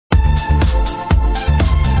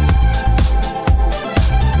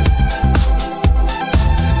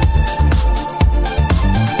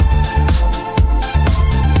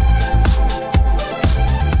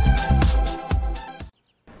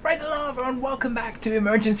welcome back to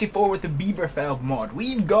Emergency 4 with the Bieberfelde mod.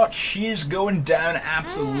 We've got shiz going down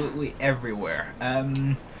absolutely everywhere.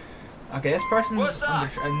 Okay, this person's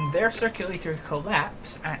under, and their circulator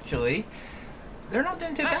collapse, actually, they're not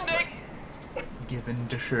doing too badly, given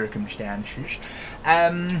the circumstances.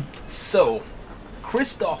 So,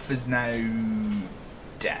 Christoph is now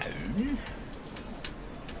down.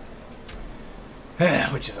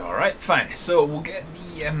 Which is alright, fine. So, we'll get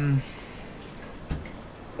the,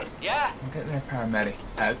 we'll get their paramedic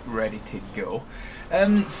out, ready to go.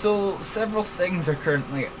 So several things are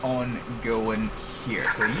currently ongoing here.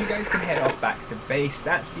 So you guys can head off back to base.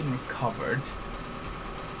 That's been recovered.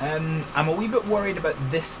 I'm a wee bit worried about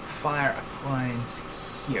this fire appliance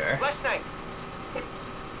here,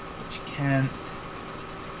 which can't.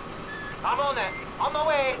 I'm on it. On my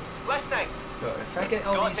way. Listening. So if I get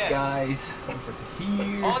all these guys over to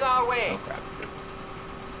here. On our way. Oh crap.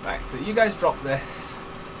 Right. So you guys drop this.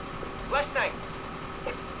 Listening.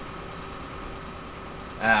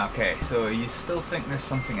 Ah, okay, so you still think there's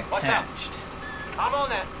something attached. I'm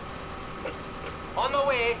on it. On my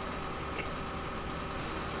way.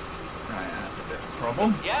 Right, that's a bit of a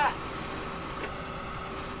problem. Yeah.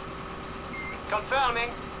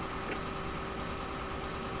 Confirming.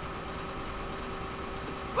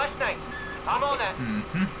 Listening. I'm on it.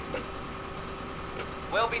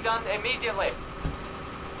 Will be done immediately.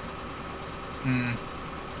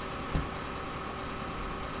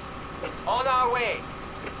 On our way.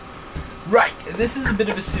 Right, this is a bit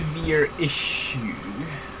of a severe issue.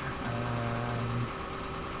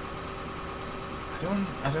 I don't.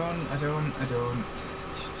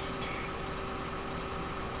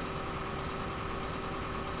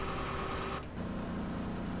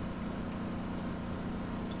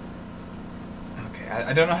 Okay,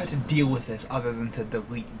 I don't know how to deal with this other than to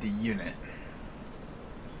delete the unit.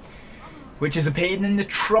 Which is a pain in the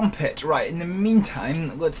trumpet. Right, in the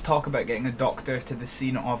meantime, let's talk about getting a doctor to the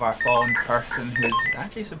scene of our fallen person who's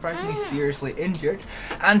actually surprisingly seriously injured,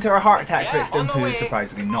 and to our heart attack victim who is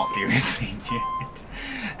surprisingly not seriously injured.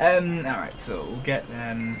 Alright, so we'll get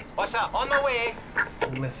them What's up? On my way.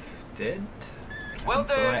 lifted. Will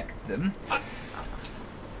do. Select them.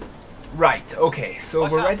 Right, okay, so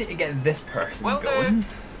we're ready to get this person going.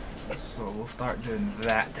 So we'll start doing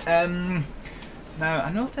that. Now,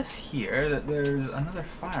 I notice here that there's another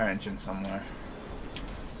fire engine somewhere.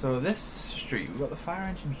 So this street, we've got the fire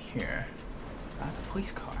engine here. That's a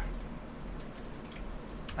police car.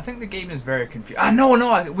 I think the game is very confused. Ah,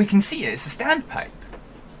 no, we can see it. It's a standpipe.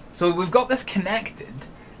 So we've got this connected,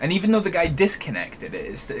 and even though the guy disconnected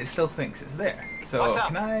it, it still thinks it's there. So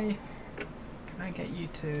can I get you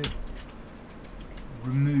to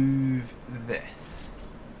remove this?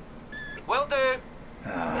 Will do.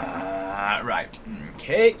 Right,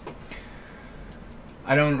 okay.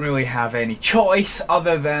 I don't really have any choice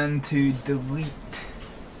other than to delete.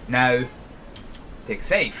 Now, take a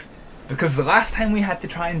save. Because the last time we had to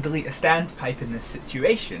try and delete a standpipe in this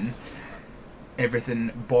situation,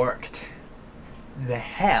 everything borked the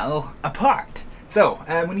hell apart. So,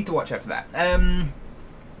 we need to watch out for that.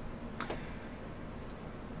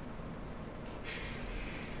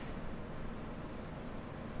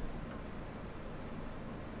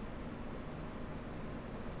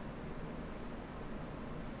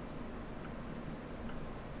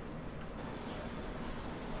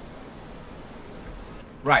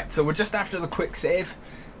 Right, so we're just after the quick save.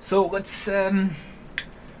 So let's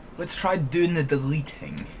try doing the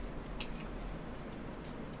deleting.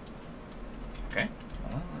 Okay,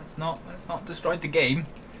 well, that's not destroyed the game,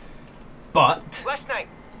 but Listening.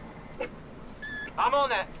 I'm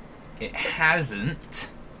on it. It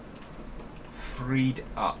hasn't freed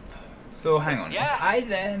up. So hang on. Yeah. If I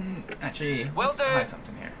then actually let's try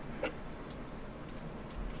something here.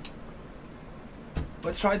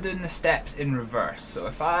 Let's try doing the steps in reverse. So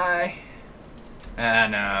if I... no,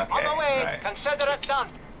 okay. On my way. Right. Consider it done.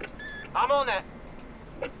 I'm on it.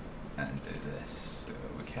 And do this. So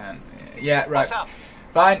we can't... Yeah, right. What's up?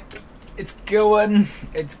 Fine. It's going.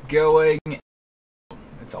 It's going.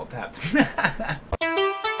 It's all tapped.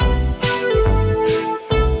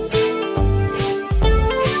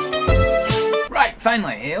 Right,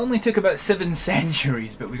 finally. It only took about 7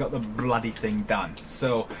 centuries, but we got the bloody thing done.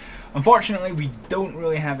 So... Unfortunately, we don't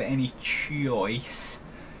really have any choice,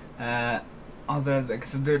 other than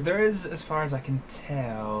because there is, as far as I can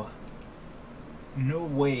tell, no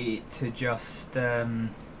way to just if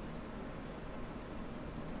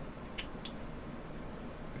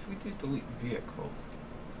we do delete vehicle.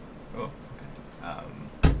 Oh,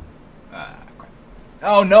 okay. Crap.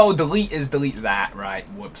 Oh no, delete is delete that. Right.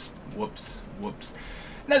 Whoops.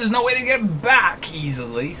 Now there's no way to get back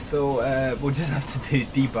easily, so we'll just have to do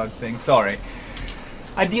debug things. Sorry.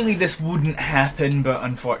 Ideally this wouldn't happen, but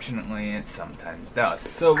unfortunately it sometimes does.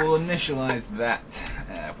 So we'll initialize that,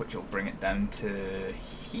 which will bring it down to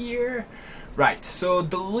here. Right, so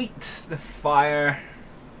delete the fire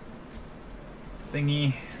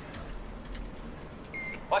thingy.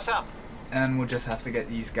 What's up? And we'll just have to get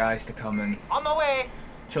these guys to come and On my way.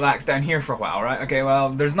 chillax down here for a while, right? Okay, well,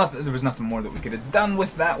 there was nothing more that we could have done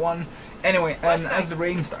with that one. Anyway, as the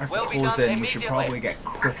rain starts to close in, we should probably get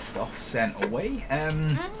Christoph sent away.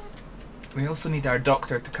 We also need our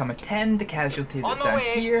doctor to come attend the casualty that's down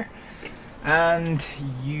here. And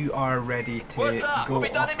you are ready to go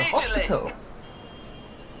off to hospital.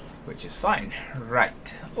 Which is fine.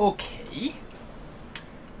 Right, okay.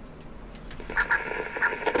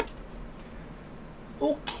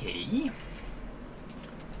 Okay.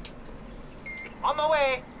 On my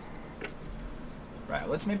way. Right,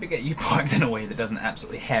 let's maybe get you parked in a way that doesn't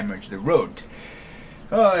absolutely hemorrhage the road.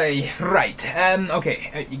 Oi, right,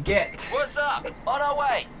 okay, out you get. What's up? On our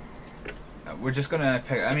way. We're just gonna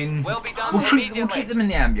pick, I mean, We'll be done we'll treat them in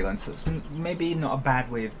the ambulance. That's maybe not a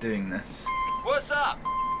bad way of doing this. What's up?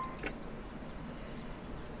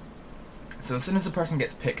 So as soon as the person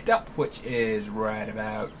gets picked up, which is right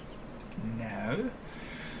about now,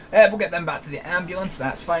 we'll get them back to the ambulance.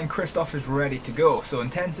 That's fine. Christoph is ready to go. So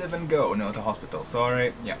intensive and go. No, to hospital.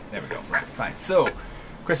 Sorry. Yeah, there we go. Right, fine. So,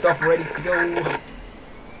 Christoph ready to go.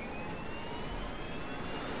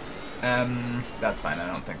 That's fine. I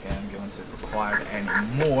don't think the ambulance is required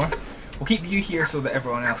anymore. We'll keep you here so that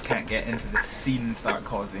everyone else can't get into the scene and start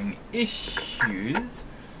causing issues.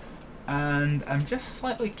 And I'm just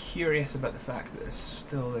slightly curious about the fact that there's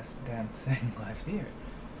still this damn thing left here.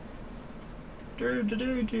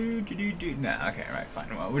 Nah, okay, right,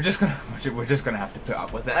 fine. Well, we're just gonna have to put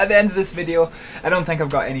up with it. At the end of this video, I don't think I've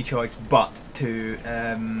got any choice but to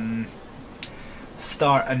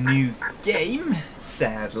start a new game,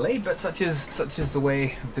 sadly. But such is the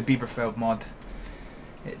way of the Bieberfelde mod.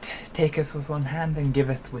 It taketh with one hand and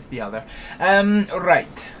giveth with the other.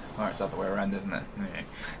 Right. Or it's the other way around, isn't it?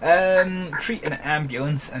 Okay. Treat an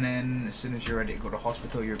ambulance, and then as soon as you're ready to go to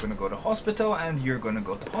hospital, you're going to go to hospital, and you're going to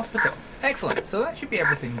go to hospital. Excellent. So that should be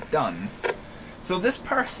everything done. So this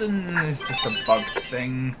person is just a bug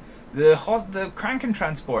thing. The crank and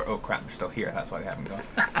transport. Oh crap! They're still here. That's why they haven't gone.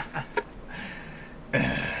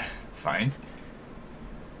 Fine.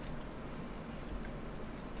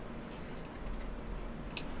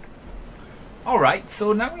 Alright,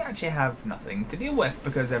 so now we actually have nothing to deal with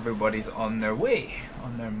because everybody's on their way,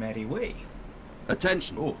 on their merry way.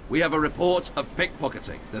 Attention, Oh. we have a report of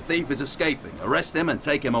pickpocketing. The thief is escaping. Arrest him and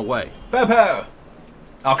take him away. Popo!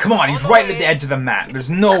 Oh, come on, he's right at the edge of the map. There's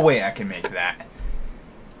no way I can make that.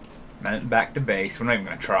 Mountain back to base. We're not even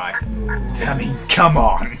going to try. I mean, come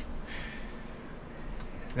on.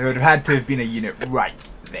 There would have had to have been a unit right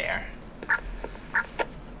there.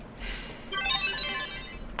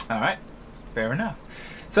 Alright. Fair enough.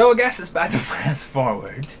 So I guess it's back to fast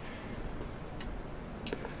forward.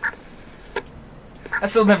 That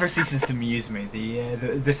still never ceases to amuse me.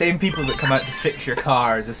 The same people that come out to fix your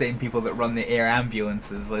cars, the same people that run the air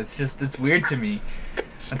ambulances. It's weird to me.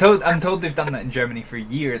 I'm told they've done that in Germany for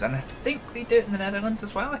years, and I think they do it in the Netherlands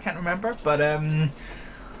as well. I can't remember, but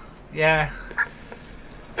yeah.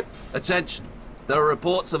 Attention, there are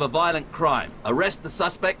reports of a violent crime. Arrest the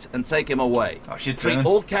suspect and take him away. Oh, shit, Treat soon.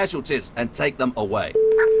 all casualties and take them away.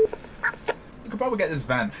 We could probably get this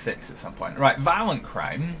van fixed at some point. Right, violent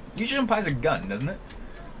crime usually implies a gun, doesn't it?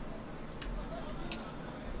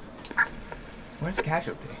 Where's the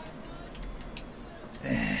casualty?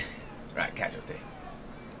 Right, casualty.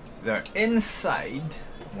 They're inside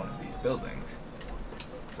one of these buildings.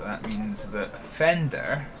 So that means the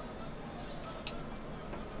offender...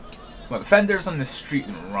 Well, the offender's on the street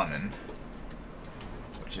and running,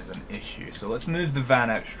 which is an issue. So let's move the van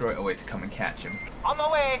out straight away to come and catch him. On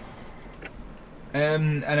my way.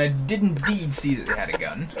 And I did indeed see that they had a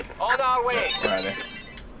gun. On our way. Where are they?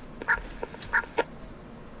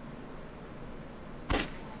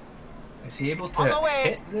 Is he able to On the way.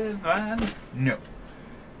 hit the van? No.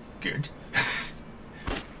 Good.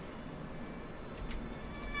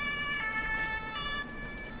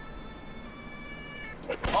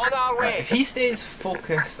 On our way. Right, if he stays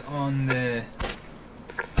focused on the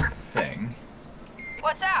thing.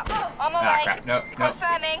 What's up? On my Ah, way. crap. No, no.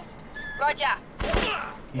 Confirming. Roger.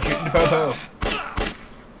 You're shooting the popo.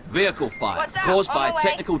 Vehicle fire What's up? caused On by my a way.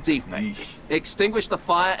 technical defect. Yeesh. Extinguish the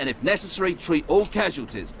fire and if necessary, treat all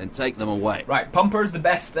casualties and take them away. Right, pumper's the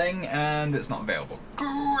best thing, and it's not available.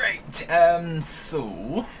 Great.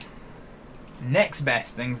 So Next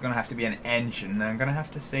best thing is going to have to be an engine. I'm going to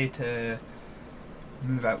have to say to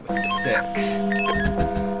move out with 6.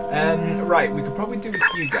 Right, we could probably do with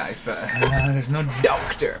you guys, but there's no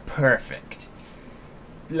doctor. Perfect.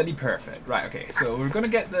 Bloody perfect. Right, okay, so we're going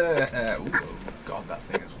to get the... oh, God, that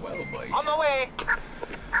thing as well, boys. On the way.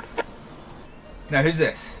 Now, who's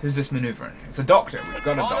this? Who's this manoeuvring? It's a doctor. We've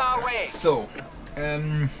got a On our doctor. way. So,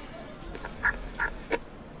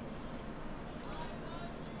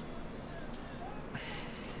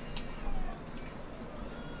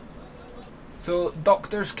 so,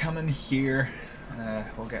 doctors come in here.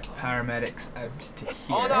 We'll get paramedics out to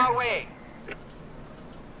here. On our way.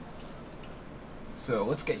 So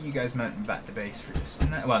let's get you guys mounted back to base for just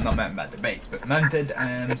now. Well, not mounted back to base, but mounted,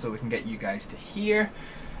 so we can get you guys to here.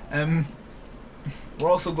 We're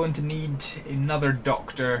also going to need another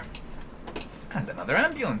doctor and another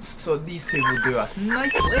ambulance. So these two will do us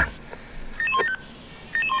nicely.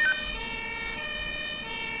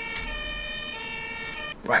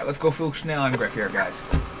 Right, let's go full Chanel and Griff here, guys.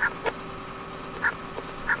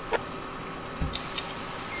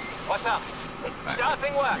 What's up? Right.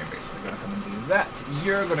 Starting work. You're basically going to come and do that.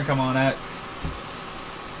 You're going to come on out.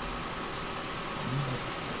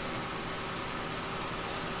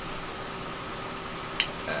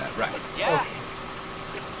 Right. Yeah. Okay.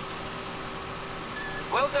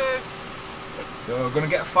 Will do. So we're going to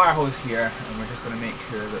get a fire hose here, and we're just going to make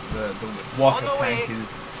sure that the water On the tank way.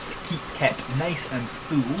 is kept nice and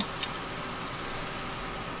full.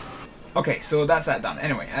 Okay, so that's that done.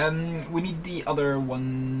 Anyway, we need the other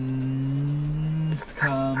ones to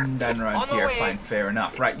come down around On the here. way. Fine, fair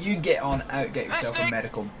enough. Right, you get on out, get yourself a Listening.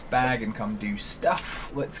 medical bag, and come do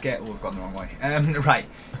stuff. Let's get. Oh, we've gone the wrong way. Right.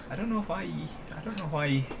 I don't know why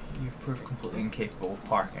you've proved completely incapable of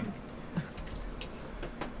parking.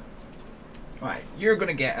 Right, you're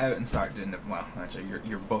gonna get out and start doing the. Well, actually,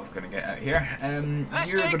 you're both gonna get out here.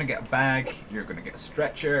 You're gonna get a bag. You're gonna get a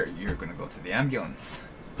stretcher. You're gonna go to the ambulance.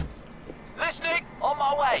 Listening. On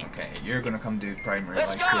my way. Okay, you're gonna come do primary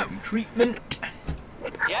Let's go. life-saving treatment.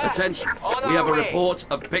 Yeah. Attention. On We have our a way. report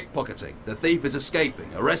of pickpocketing. The thief is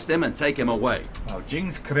escaping. Arrest him and take him away. Oh,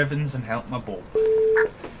 Jings Crivens and help my Bob.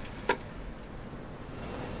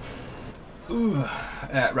 Ooh.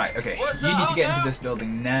 Right, okay. What's You that need to get into now? this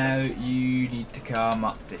building now. You need to come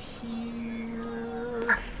up to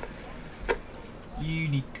here. You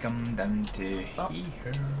need to come down to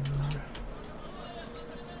here.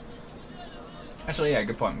 Actually, yeah,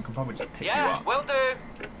 good point. We can probably just pick you Yeah. up. Will do.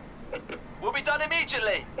 We'll be done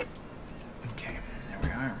immediately. Okay, there we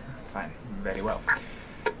are. Fine, very well.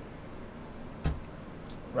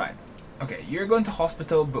 Right. Okay, you're going to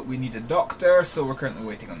hospital, but we need a doctor, so we're currently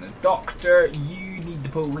waiting on the doctor. You need the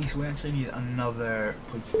police. We actually need another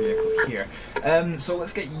police vehicle here. So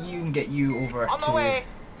let's get you and get you over On my to way.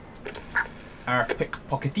 our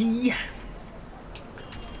pickpockety.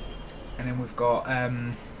 And then we've got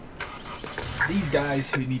these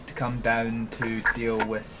guys who need to come down to deal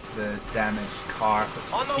with the damaged car,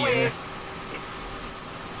 which On is the here. way.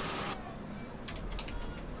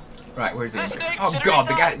 Right, where's the injured? Listening, Oh should god,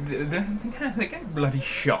 we the guy bloody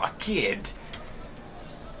shot a kid.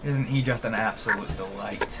 Isn't he just an absolute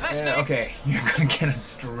delight? Listening. Okay, you're gonna get a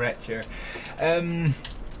stretcher. Right,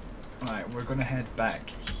 we're gonna head back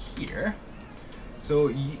here. So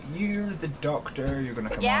you're the doctor. You're gonna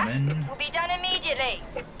come on Yeah? in. We'll be done immediately.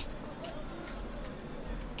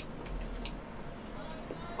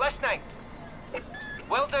 Listening.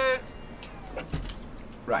 Will do.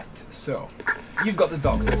 Right, so you've got the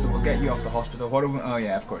doctor, so we'll get you off to hospital. What? Oh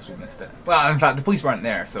yeah, of course we missed it. Well, in fact, the police weren't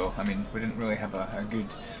there, so I mean, we didn't really have a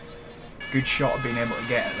good shot of being able to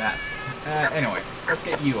get at that. Anyway, let's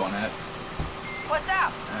get you on out, What's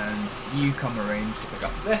up? and you come arrange to pick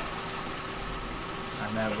up this,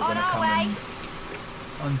 and now we're On gonna our come way.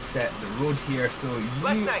 and unset the road here. So you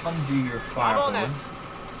Listening. undo your fire I'm on it. hose.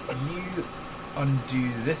 You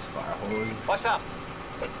undo this fire hose. What's up?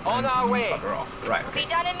 On and our you way. bugger off. Right. We'll Okay. be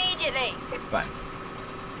done immediately. Fine.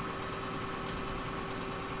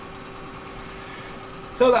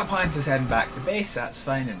 So that appliance is heading back to base. That's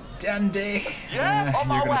fine and dandy. Yeah, on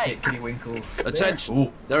my you're gonna way. take Kitty Winkles. there. Attention.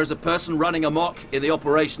 Ooh. There is a person running amok in the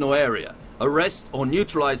operational area. Arrest or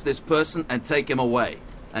neutralize this person and take him away.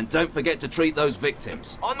 And don't forget to treat those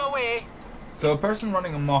victims. On my way. So a person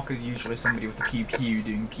running amok is usually somebody with a pew pew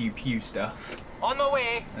doing pew pew stuff, On my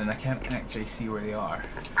way. and I can't actually see where they are.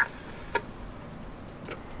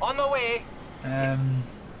 On my way.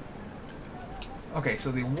 Okay,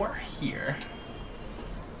 so they were here,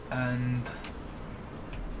 and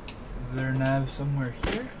they're now somewhere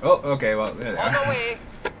here. Oh, okay, well there they On my are. way.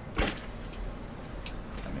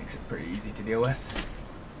 That makes it pretty easy to deal with.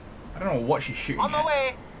 don't know what she's shooting On my at.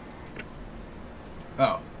 way.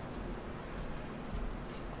 Oh.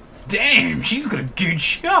 Damn, she's got a good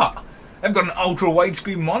shot. I've got an ultra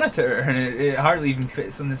widescreen monitor and it hardly even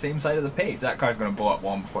fits on the same side of the page. That car's going to blow up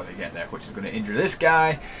one before they get there, which is going to injure this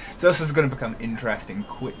guy. So this is going to become interesting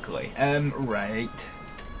quickly. Right.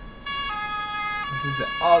 This is the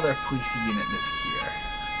other police unit that's here.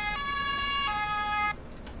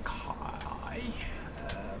 Kai.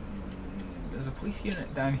 There's a police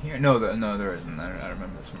unit down here. No, there isn't. I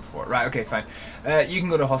remember this from before. Right, okay, fine. You can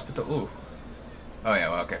go to hospital. Ooh. Oh yeah,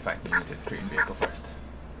 well, okay, fine. You need to treat a vehicle first.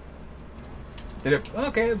 Did it?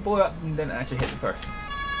 Okay, it blew up and didn't actually hit the person.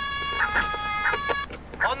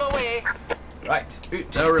 On my way. Right.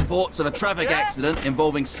 Oot. There are reports of a traffic accident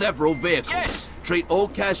involving several vehicles. Yes. Treat all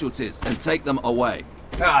casualties and take them away.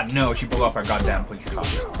 Ah, no, she blew up our goddamn police car.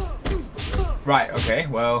 Right, okay,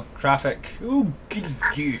 well, traffic. Ooh, goody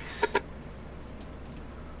goose.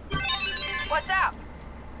 What's up?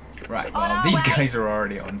 Right, well, these guys are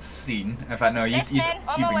already on scene. In fact, no, you bring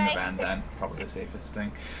the van down. Probably the safest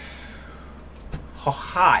thing. Oh,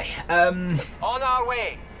 hi. On our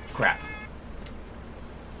way. Crap.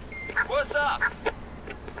 What's up?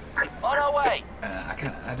 On our way.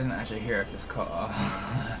 I didn't actually hear if this caught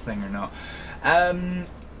a thing or not.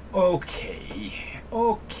 Okay.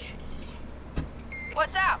 Okay.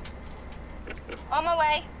 What's up? On my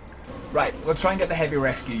way. Right, let's try and get the heavy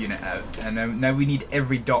rescue unit out. And now we need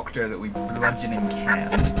every doctor that we bludgeoning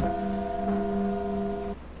can.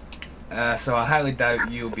 So I highly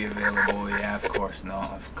doubt you'll be available. Yeah, of course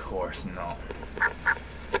not. Of course not.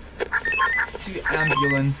 2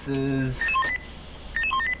 ambulances.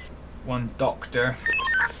 1 doctor.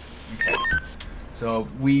 Okay. So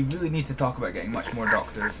we really need to talk about getting much more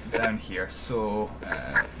doctors down here. So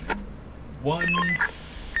 1.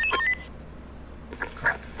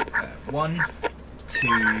 Crap. 1,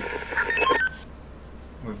 2.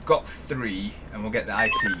 We've got 3, and we'll get the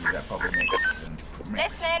ICU. That probably makes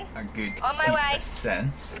a good heap of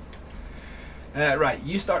sense. Right,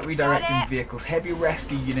 you start redirecting vehicles. Heavy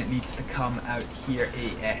rescue unit needs to come out here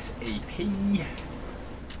ASAP.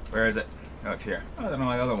 Where is it? Oh, it's here. I don't know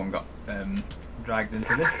why the other one got dragged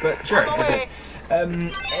into this, but sure, it did.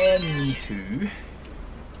 Anywho.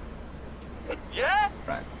 Yeah?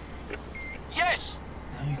 Right. Yes.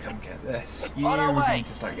 Now you come get this. We're going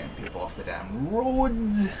to start getting people off the damn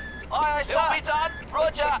roads. Aye, aye, be done.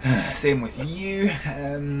 Roger. Same with you.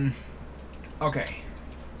 Okay.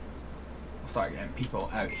 We'll start getting people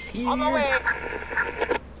out here. On my way.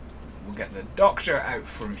 We'll get the doctor out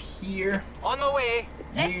from here. On my way.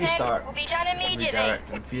 You start will be done immediately.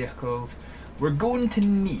 redirecting vehicles. We're going to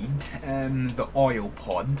need the oil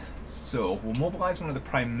pod. So we'll mobilize one of the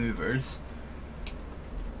prime movers.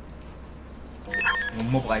 We'll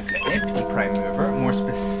mobilize the empty prime mover, more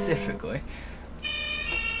specifically.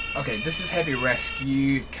 Okay, this is heavy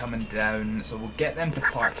rescue coming down, so we'll get them to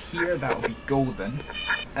park here. That will be golden.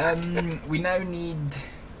 We now need,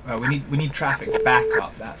 well, we need traffic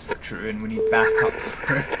backup. That's for true, and we need backup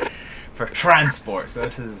for transport. So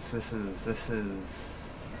this is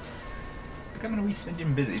becoming a wee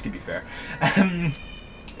smidgen busy, to be fair.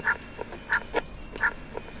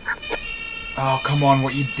 Oh, come on,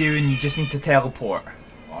 what are you doing? You just need to teleport.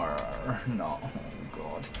 Or not. Oh,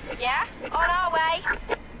 God. Yeah? On our way.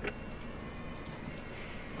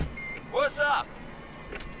 What's up?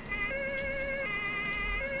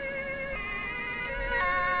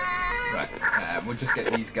 Right, we'll just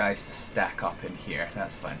get these guys to stack up in here.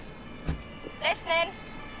 That's fine. Listening.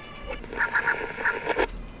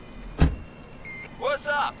 What's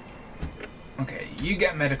up? Okay, you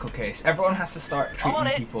get medical case. Everyone has to start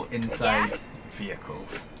treating people inside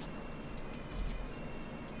vehicles.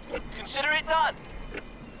 Consider it done.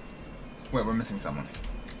 Wait, we're missing someone.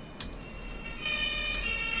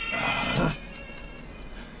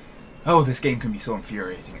 Oh, this game can be so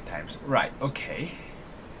infuriating at times. Right, okay.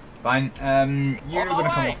 Fine. You're going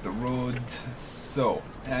to come off the road. So,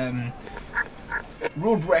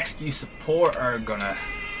 road rescue support are going to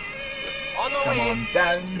come on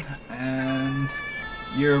down, and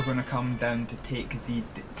you're going to come down to take the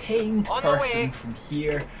detained person from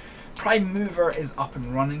here. Prime mover is up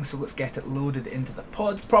and running, so let's get it loaded into the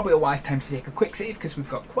pod. Probably a wise time to take a quick save because we've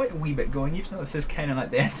got quite a wee bit going. You've noticed this is kind of like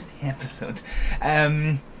the end of the episode.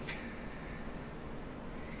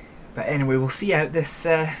 But anyway, we'll see out this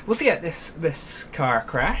this car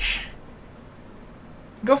crash.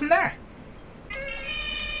 Go from there.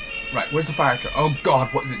 Right, where's the fire truck? Oh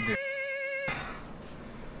God, what does it do?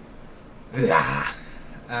 Ah,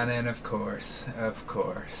 and then of course.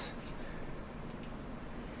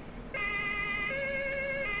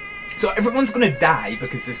 So everyone's gonna die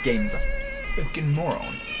because this game's a fucking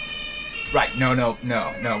moron. Right, no,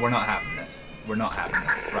 we're not having this. We're not having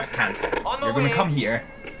this. Right, cancel. You're gonna come here,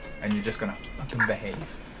 and you're just gonna fucking behave.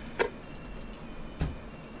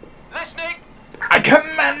 Listening. I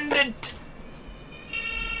command it!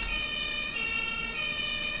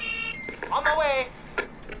 On my way.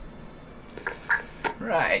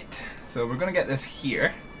 Right, so we're gonna get this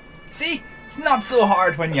here. See? It's not so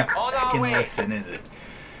hard when you fucking listen, is it?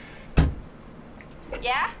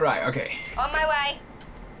 Yeah? Right, okay. On my way.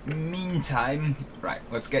 Meantime, right,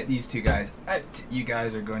 let's get these two guys out. You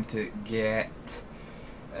guys are going to get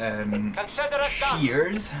Consider it done.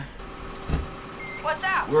 shears. What's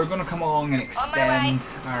up? We're going to come along and On my way. extend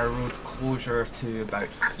our road closure to about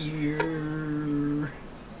here.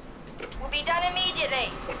 We'll be done immediately.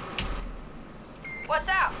 What's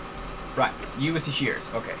up? Right, you with the shears.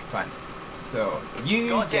 Okay, fine. So, you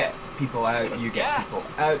Gotcha. get people out, you get people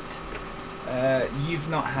out. You've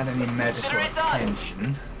not had any medical Consider it done.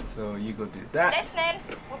 attention, so you go do that. Listening.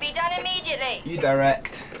 We'll be done immediately. You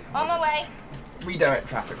direct. On my way. Redirect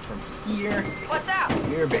traffic from here. What's up?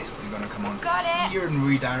 You're basically going to come on Got it. here and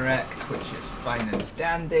redirect, which is fine and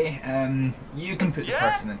dandy. You can put the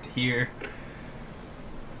person into here.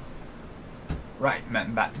 Right,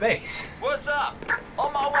 met back to base. What's up?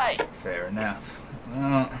 On my way. Fair enough.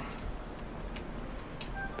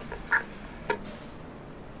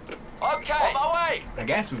 Okay. On my way. I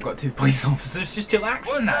guess we've got 2 police officers just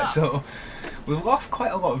chillaxing What's now, up? so we've lost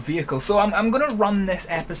quite a lot of vehicles. So I'm going to run this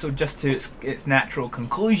episode just to its natural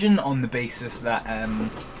conclusion on the basis that On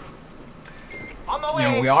my way. you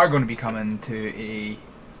know, we are going to be coming to a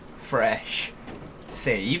fresh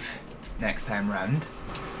save next time round.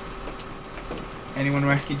 Anyone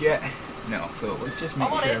rescued yet? No, so let's just make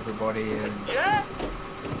I'm on sure it. everybody is Yeah.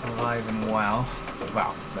 alive and well.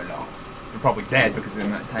 Well, they're not. They're probably dead because of the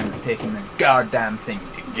amount of time it's taking the goddamn thing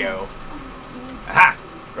to go. Aha!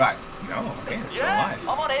 Right. No, okay, they're still Yeah. alive.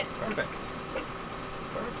 I'm on it. Perfect.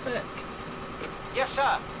 Perfect. Yes, sir.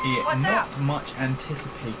 A What's not up? much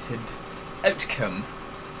anticipated outcome,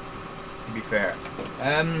 to be fair.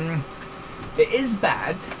 It is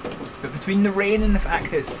bad, but between the rain and the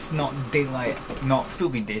fact that it's not daylight, not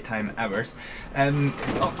fully daytime hours,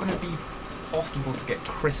 it's not going to be possible to get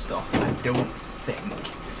Christoph, I don't think.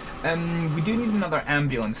 We do need another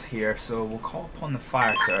ambulance here, so we'll call upon the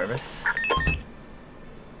fire service.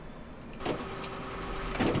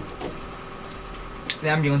 The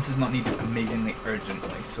ambulance is not needed amazingly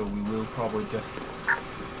urgently, so we will probably just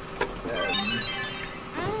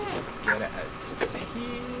get it out to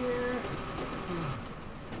here.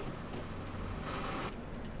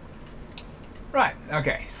 Right,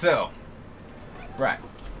 okay, so, right,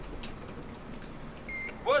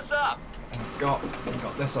 What's up? we've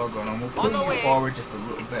got this all going on. We'll On pull the you way. forward just a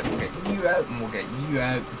little bit. We'll get you out, and we'll get you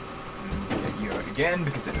out, and we'll get you out again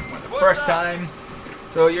because it didn't work the What's first up? time.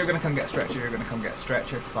 So you're gonna come get stretcher. You're gonna come get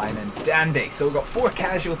stretcher. Fine and dandy. So we've got 4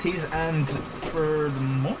 casualties, and for the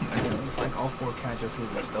moment, it looks like all 4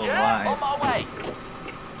 casualties are still Yeah. alive. On my way.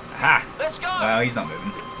 Aha! Let's go. Well, he's not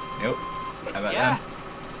moving. Nope. How about Yeah. that?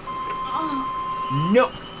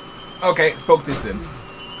 Nope. Okay, spoke too soon.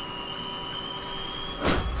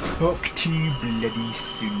 Spoke too bloody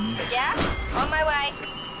soon. Yeah? On my way.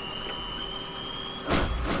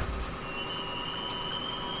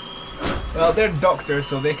 Well, they're doctors,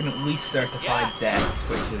 so they can at least certify Yeah. deaths,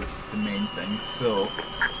 which is the main thing. So,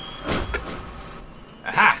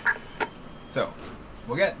 aha! So,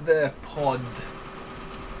 we'll get the pod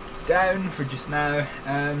down for just now.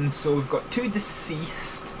 So we've got 2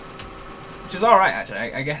 deceased, which is all right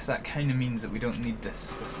actually. I guess that kind of means that we don't need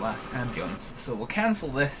this last ambulance. So we'll cancel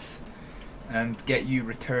this and get you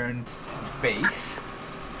returned to base.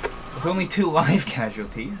 With only 2 live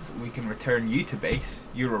casualties, we can return you to base.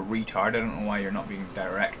 You're a retard, I don't know why you're not being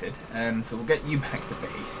directed. So we'll get you back to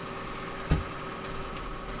base.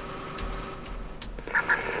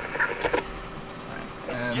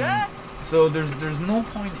 Right, Yeah. so there's no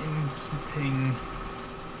point in keeping...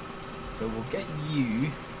 So we'll get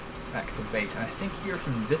you back to base. And I think you're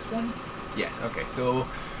from this one? Yes, okay, so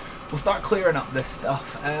we'll start clearing up this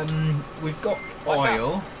stuff. We've got What's up?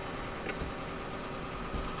 oil.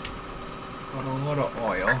 Got a lot of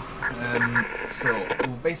oil, so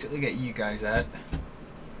we'll basically get you guys out.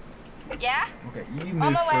 Yeah? We'll get you On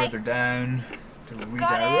moved my way. further down to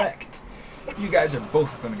redirect. You guys are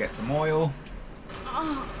both going to get some oil.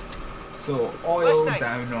 So oil Listening.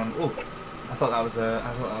 down on. Oh, I thought that was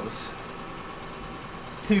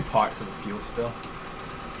 2 parts of a fuel spill.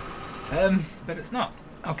 But it's not.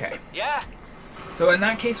 Okay. Yeah. So in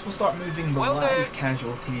that case, we'll start moving the Will do. live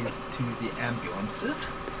casualties to the ambulances.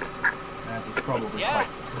 as is probably quite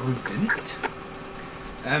prudent.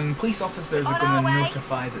 Police officers are going to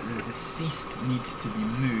notify that the deceased needs to be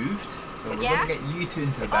moved, so we're going to get you two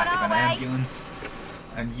into the back of an ambulance,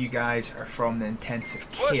 and you guys are from the intensive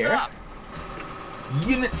care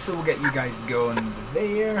unit, so we'll get you guys going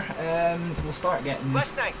there. We'll start getting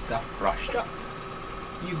stuff brushed up.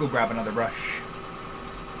 You go grab another brush.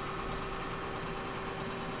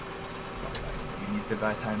 You need to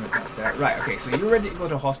by the time that's there. Right, okay, so you're ready to go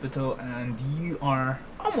to hospital, and you are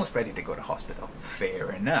almost ready to go to hospital.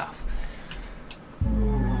 Fair enough.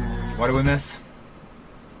 What do we miss?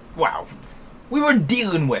 Wow. We were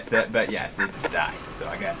dealing with it, but yes, they did die. So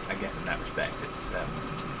I guess in that respect it's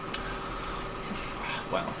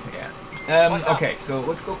well, yeah. Okay, so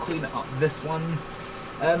let's go clean up this one.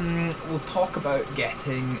 We'll talk about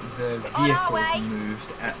getting the vehicles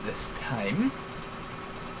moved at this time.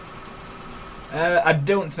 I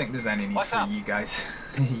don't think there's any need for you guys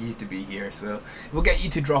you to be here, so we'll get you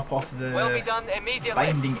to drop off the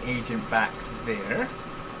binding agent back there.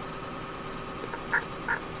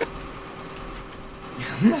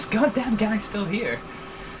 This goddamn guy's still here.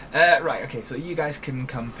 Right, okay, so you guys can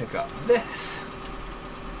come pick up this.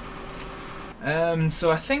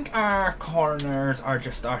 So I think our coroners are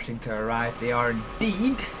just starting to arrive. They are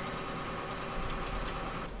indeed.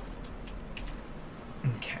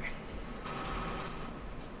 Okay.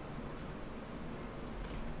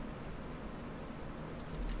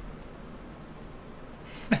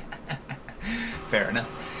 Fair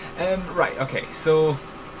enough. Right, okay, so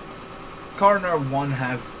Coroner 1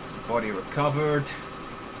 has body recovered.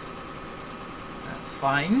 That's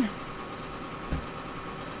fine.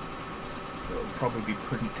 So it'll probably be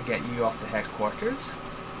prudent to get you off to headquarters.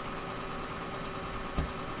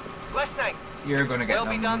 Listening. You're going to get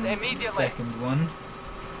done the immediately. second one.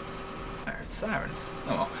 I heard sirens.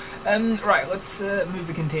 Oh well. Right, let's move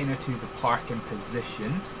the container to the parking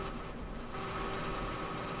position.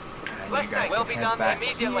 You guys can head back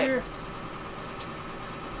here.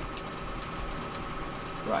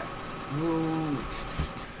 Right. We'll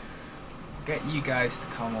get you guys to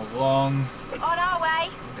come along. On our way.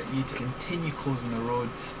 We'll get you to continue closing the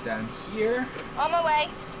roads down here. On my way.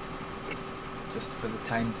 Just for the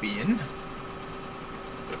time being.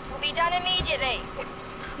 Will be done immediately.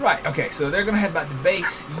 Right, okay, so they're going to head back to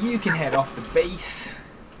base. You can head off the base.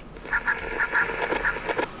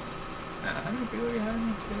 How many people are you having?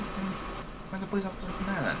 Where's the police officer from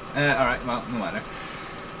there then? Alright, well, no matter.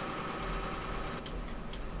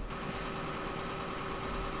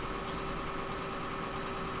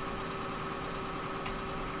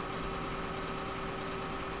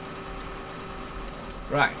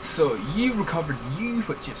 Right, so you recovered you,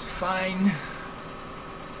 which is fine.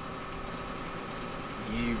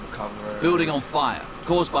 You recovered... Building on fire,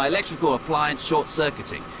 caused by electrical appliance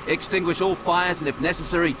short-circuiting. Extinguish all fires and if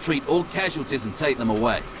necessary, treat all casualties and take them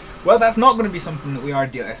away. Well, that's not going to be something that we are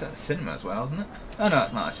dealing with. It's at the cinema as well, isn't it? Oh no,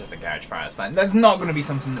 it's not. It's just a garage fire. That's fine. That's not going to be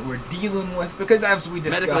something that we're dealing with because, as we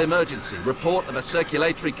discussed... Medical emergency. Report of a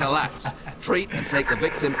circulatory collapse. Treat and take the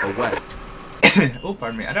victim away. Oh,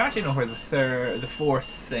 pardon me. I don't actually know where the fourth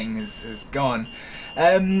thing is gone.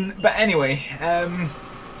 But anyway, I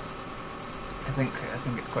think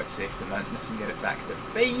it's quite safe to mount this and get it back to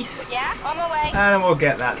base. Yeah, on my way. And we'll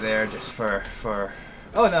get that there just for...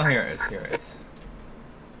 Oh no, here it is. Here it is.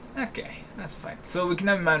 Okay, that's fine. So we can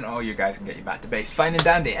now mount all you guys and get you back to base. Fine and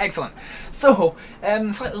dandy. Excellent. So,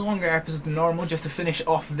 slightly longer episode than normal just to finish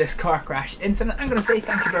off this car crash incident. I'm going to say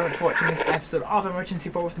thank you very much for watching this episode of Emergency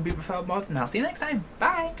 4 with the Bieberfelde mod, and I'll see you next time.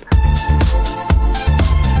 Bye!